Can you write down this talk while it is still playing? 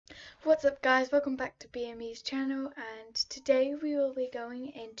What's up guys, welcome back to BME's channel, and today we will be going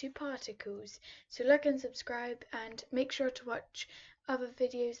into particles. So like and subscribe and make sure to watch other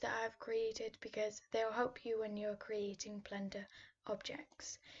videos that I've created because they'll help you when you're creating Blender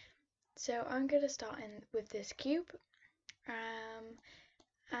objects. So I'm going to start with this cube,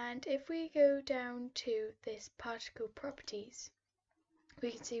 and if we go down to this particle properties,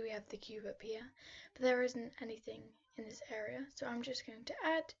 we can see we have the cube up here, but there isn't anything in this area, so I'm just going to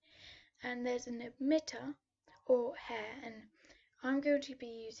add. And there's an emitter or hair, and I'm going to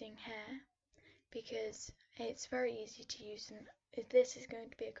be using hair because it's very easy to use, and this is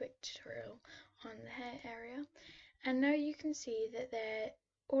going to be a quick tutorial on the hair area. And now you can see that they're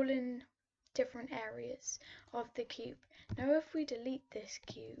all in different areas of the cube. Now if we delete this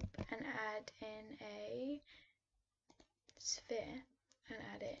cube and add in a sphere and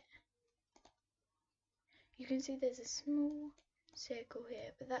add it, you can see there's a small circle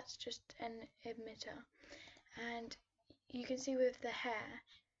here, but that's just an emitter. And you can see with the hair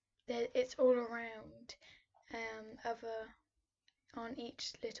that it's all around on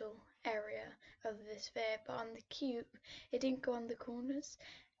each little area of the sphere, but on the cube it didn't go on the corners.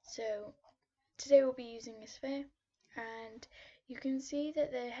 So today we'll be using a sphere, and you can see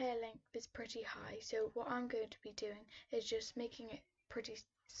that the hair length is pretty high, so what I'm going to be doing is just making it pretty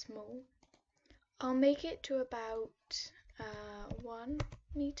small. I'll make it to about 1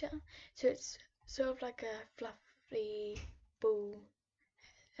 meter, so it's sort of like a fluffy ball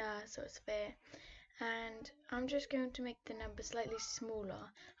sort of sphere. And I'm just going to make the number slightly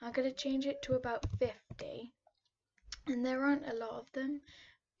smaller. I'm going to change it to about 50, and there aren't a lot of them,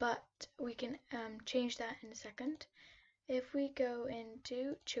 but we can change that in a second. If we go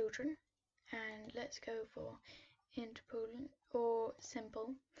into children and let's go for interpolant or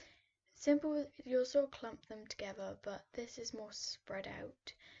simple. Simple, you'll sort of clump them together, but this is more spread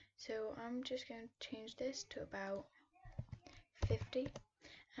out. So I'm just going to change this to about 50,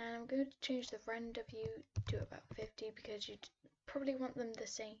 and I'm going to change the render view to about 50 because you probably want them the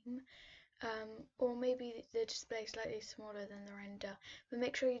same, or maybe the display slightly smaller than the render, but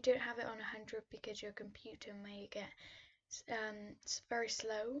make sure you don't have it on 100 because your computer may get very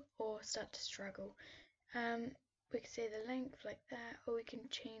slow or start to struggle. We can say the length like that, or we can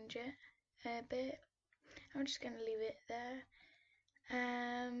change it a bit. I'm just going to leave it there.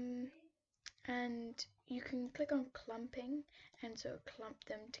 And you can click on clumping and sort of clump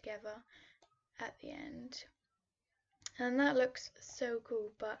them together at the end. And that looks so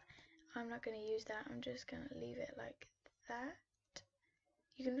cool, but I'm not going to use that. I'm just going to leave it like that.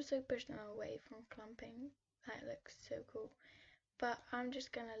 You can also push them away from clumping. That looks so cool. But I'm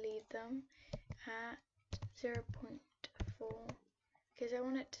just going to leave them at 0.4 because I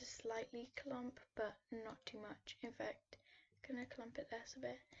want it to slightly clump but not too much. In fact, I'm going to clump it less a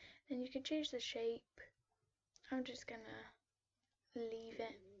bit. Then you can change the shape. I'm just going to leave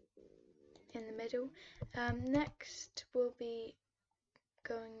it in the middle. Next we'll be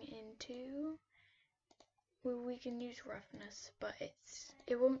going into, we can use roughness, but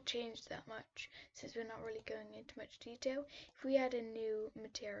it won't change that much since we're not really going into much detail. If we add a new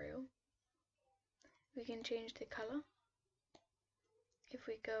material, we can change the color. If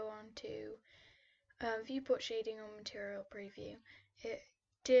we go on to viewport shading or material preview,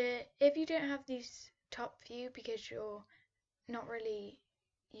 if you don't have these top view because you're not really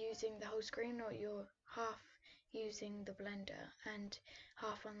using the whole screen, or you're half using the Blender and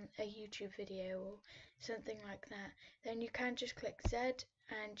half on a YouTube video or something like that, then you can just click Z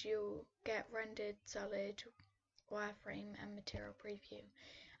and you'll get rendered, solid, wireframe and material preview.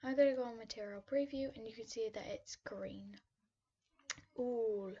 I'm going to go on material preview, and you can see that it's green.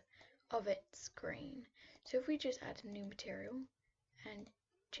 All of it's green. So if we just add a new material and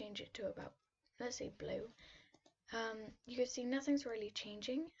change it to about, let's say, blue, you can see nothing's really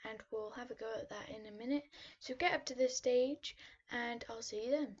changing, and we'll have a go at that in a minute. So get up to this stage and I'll see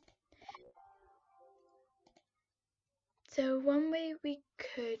you then. So one way we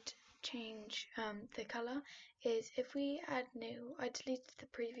could change the color is if we add new, I deleted the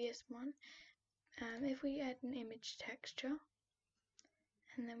previous one, if we add an image texture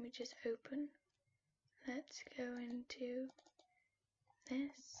and then we just open, let's go into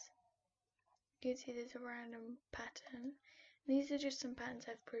this. You can see there's a random pattern. These are just some patterns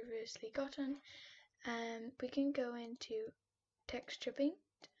I've previously gotten. We can go into texture paint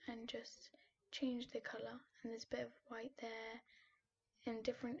and just change the colour, and there's a bit of white there and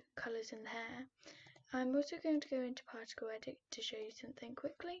different colours in the hair. I'm also going to go into particle edit to show you something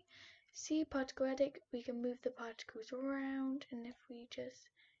quickly. See particle edit, we can move the particles around, and if we just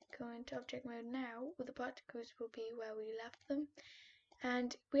go into object mode now, all the particles will be where we left them.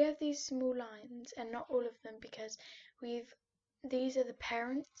 And we have these small lines, and not all of them, because these are the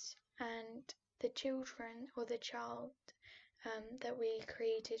parents and the children, or the child that we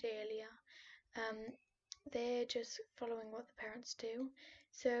created earlier. They're just following what the parents do.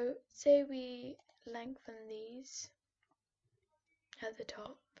 So say we lengthen these at the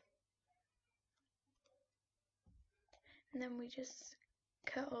top, and then we just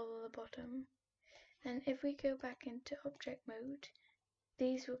cut all the bottom. Then if we go back into object mode,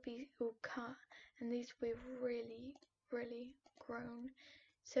 these will be all cut, and these will be really grown.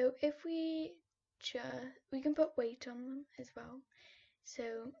 So if we can put weight on them as well,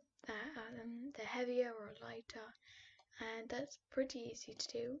 so that they're heavier or lighter, and that's pretty easy to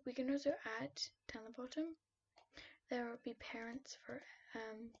do. We can also add down the bottom, there will be parents for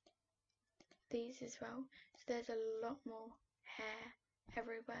these as well, so there's a lot more hair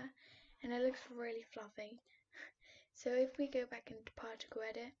everywhere, and it looks really fluffy. So if we go back into particle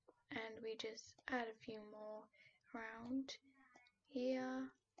edit and we just add a few more around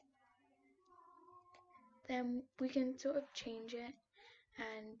here, then we can sort of change it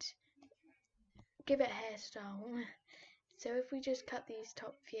and give it a hairstyle. So if we just cut these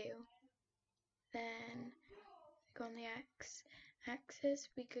top few, then go on the axis,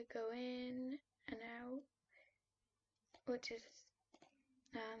 we could go in and out, which is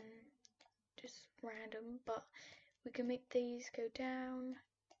just random, but we can make these go down.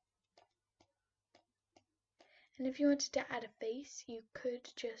 And if you wanted to add a face, you could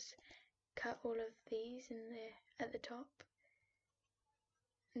just cut all of these in there at the top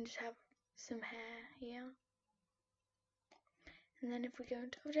and just have some hair here. And then if we go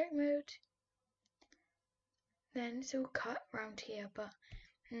into object mode, then it's all cut around here, but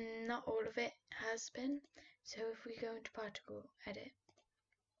not all of it has been. So if we go into particle edit,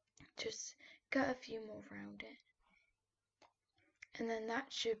 just cut a few more around it, and then that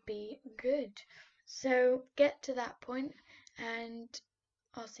should be good. So get to that point and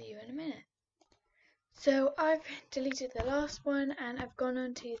I'll see you in a minute. So I've deleted the last one and I've gone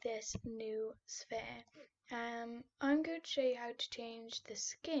on to this new sphere. I'm going to show you how to change the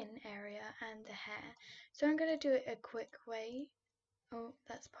skin area and the hair. So I'm going to do it a quick way. Oh,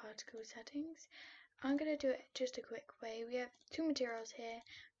 that's particle settings. I'm going to do it just a quick way. We have two materials here.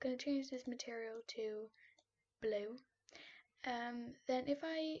 I'm going to change this material to blue. Then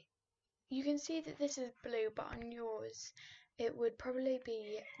you can see that this is blue, but on yours it would probably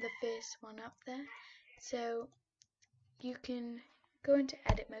be the first one up there. So you can go into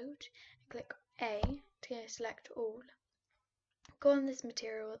edit mode and click A to select all. Go on this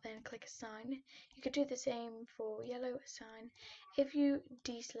material, then click assign. You could do the same for yellow, assign. If you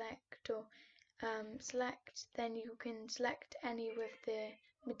deselect or select, then you can select any with the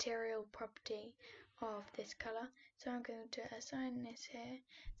material property of this color. So I'm going to assign this here,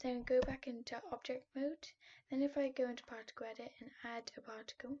 then go back into object mode. Then if I go into particle edit and add a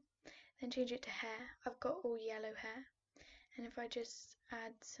particle, then change it to hair, I've got all yellow hair. And if I just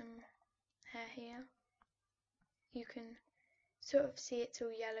add some hair here, you can sort of see it's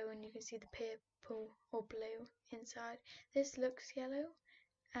all yellow, and you can see the purple or blue inside. This looks yellow,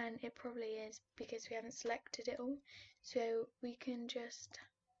 and it probably is because we haven't selected it all. So we can just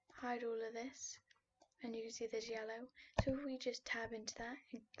hide all of this, and you can see there's yellow. So if we just tab into that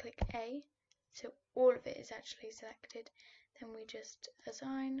and click A, so all of it is actually selected, then we just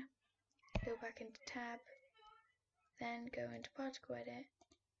assign, go back into tab, then go into particle edit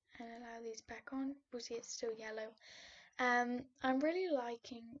and allow these back on. We'll see it's still yellow. I'm really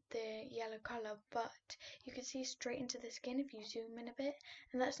liking the yellow colour, but you can see straight into the skin if you zoom in a bit,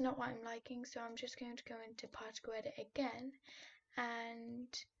 and that's not what I'm liking, so I'm just going to go into particle edit again, and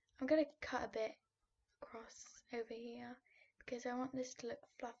I'm going to cut a bit across over here because I want this to look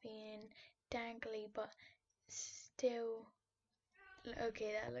fluffy and dangly, but still,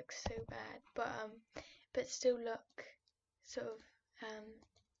 okay, that looks so bad, but still look sort of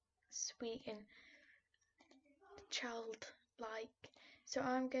sweet and childlike. So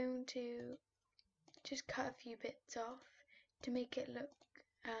I'm going to just cut a few bits off to make it look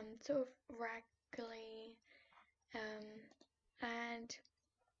sort of raggly, and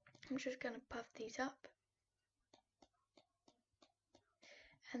I'm just going to puff these up,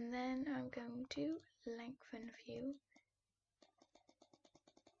 and then I'm going to lengthen a few.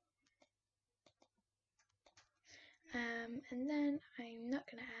 And then I'm not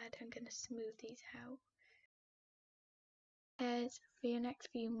going to add, I'm going to smooth these out. As for your next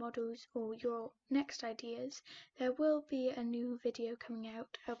few models or your next ideas, there will be a new video coming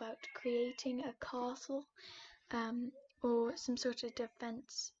out about creating a castle or some sort of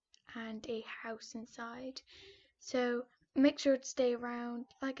defense and a house inside. So make sure to stay around,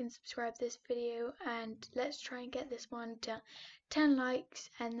 like and subscribe this video, and let's try and get this one to 10 likes,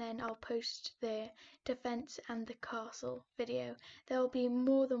 and then I'll post the defense and the castle video. There will be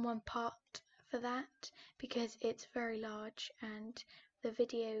more than one part for that because it's very large, and the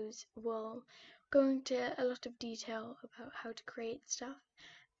videos will go into a lot of detail about how to create stuff.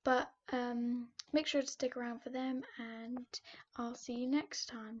 But make sure to stick around for them, and I'll see you next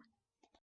time.